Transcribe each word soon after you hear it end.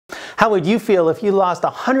How would you feel if you lost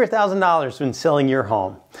 $100,000 when selling your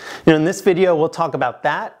home? In this video, we'll talk about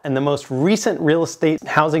that and the most recent real estate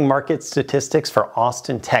housing market statistics for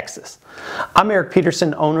Austin, Texas. I'm Eric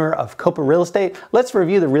Peterson, owner of Kopa Real Estate. Let's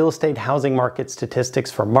review the real estate housing market statistics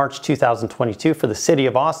for March 2022 for the city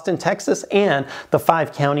of Austin, Texas, and the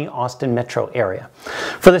 5-county Austin metro area.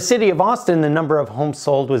 For the city of Austin, the number of homes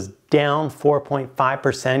sold was down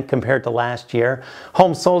 4.5% compared to last year.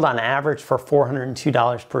 Homes sold on average for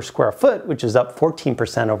 $402 per square foot, which is up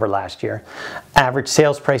 14% over last year. Average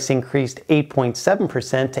sales price increased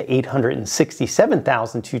 8.7% to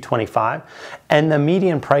 $867,225, and the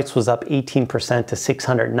median price was up 18% to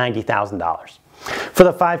 $690,000. For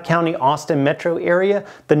the 5-county Austin metro area,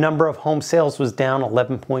 the number of home sales was down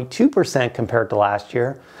 11.2% compared to last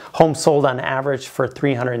year. Homes sold on average for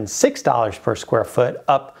 $306 per square foot,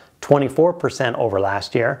 up 24% over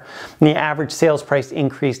last year. And the average sales price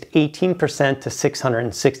increased 18% to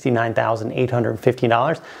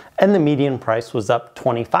 $669,850, and the median price was up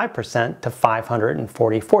 25% to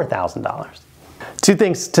 $544,000. Two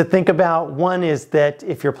things to think about. One is that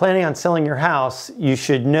if you're planning on selling your house, you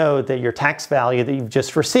should know that your tax value that you've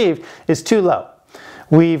just received is too low.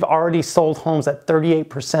 We've already sold homes at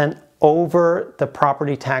 38% over the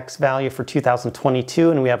property tax value for 2022,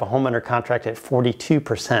 and we have a home under contract at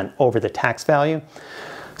 42% over the tax value.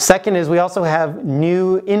 Second is we also have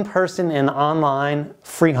new in-person and online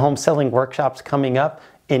free home selling workshops coming up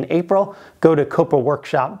in April. Go to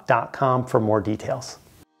copaworkshop.com for more details.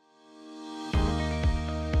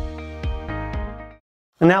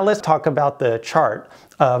 And now let's talk about the chart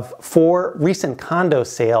of 4 recent condo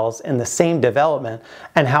sales in the same development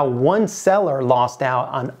and how one seller lost out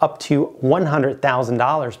on up to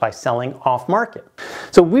 $100,000 by selling off market.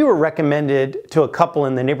 So we were recommended to a couple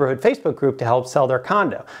in the neighborhood Facebook group to help sell their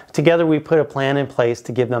condo. Together we put a plan in place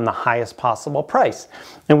to give them the highest possible price.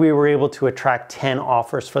 And we were able to attract 10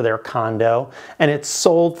 offers for their condo, and it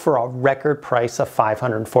sold for a record price of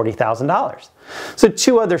 $540,000. So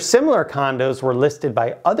 2 other similar condos were listed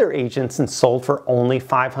by other agents and sold for only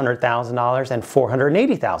 $500,000 and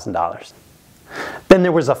 $480,000. Then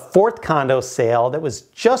there was a 4th condo sale that was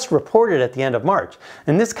just reported at the end of March.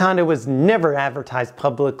 And this condo was never advertised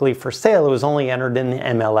publicly for sale. It was only entered in the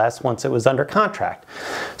MLS once it was under contract.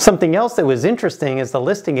 Something else that was interesting is the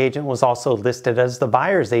listing agent was also listed as the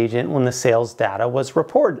buyer's agent when the sales data was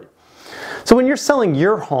reported. So when you're selling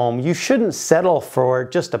your home, you shouldn't settle for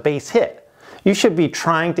just a base hit. You should be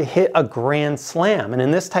trying to hit a grand slam. And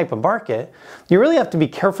in this type of market, you really have to be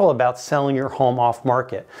careful about selling your home off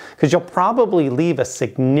market because you'll probably leave a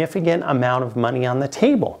significant amount of money on the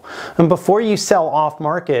table. And before you sell off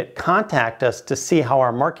market, contact us to see how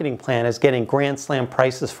our marketing plan is getting grand slam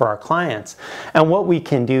prices for our clients and what we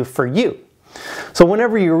can do for you. So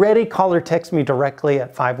whenever you're ready, call or text me directly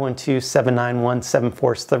at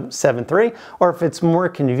 512-791-7473, or if it's more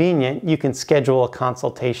convenient, you can schedule a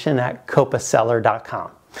consultation at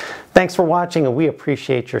copaseller.com. Thanks for watching, and we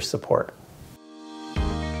appreciate your support.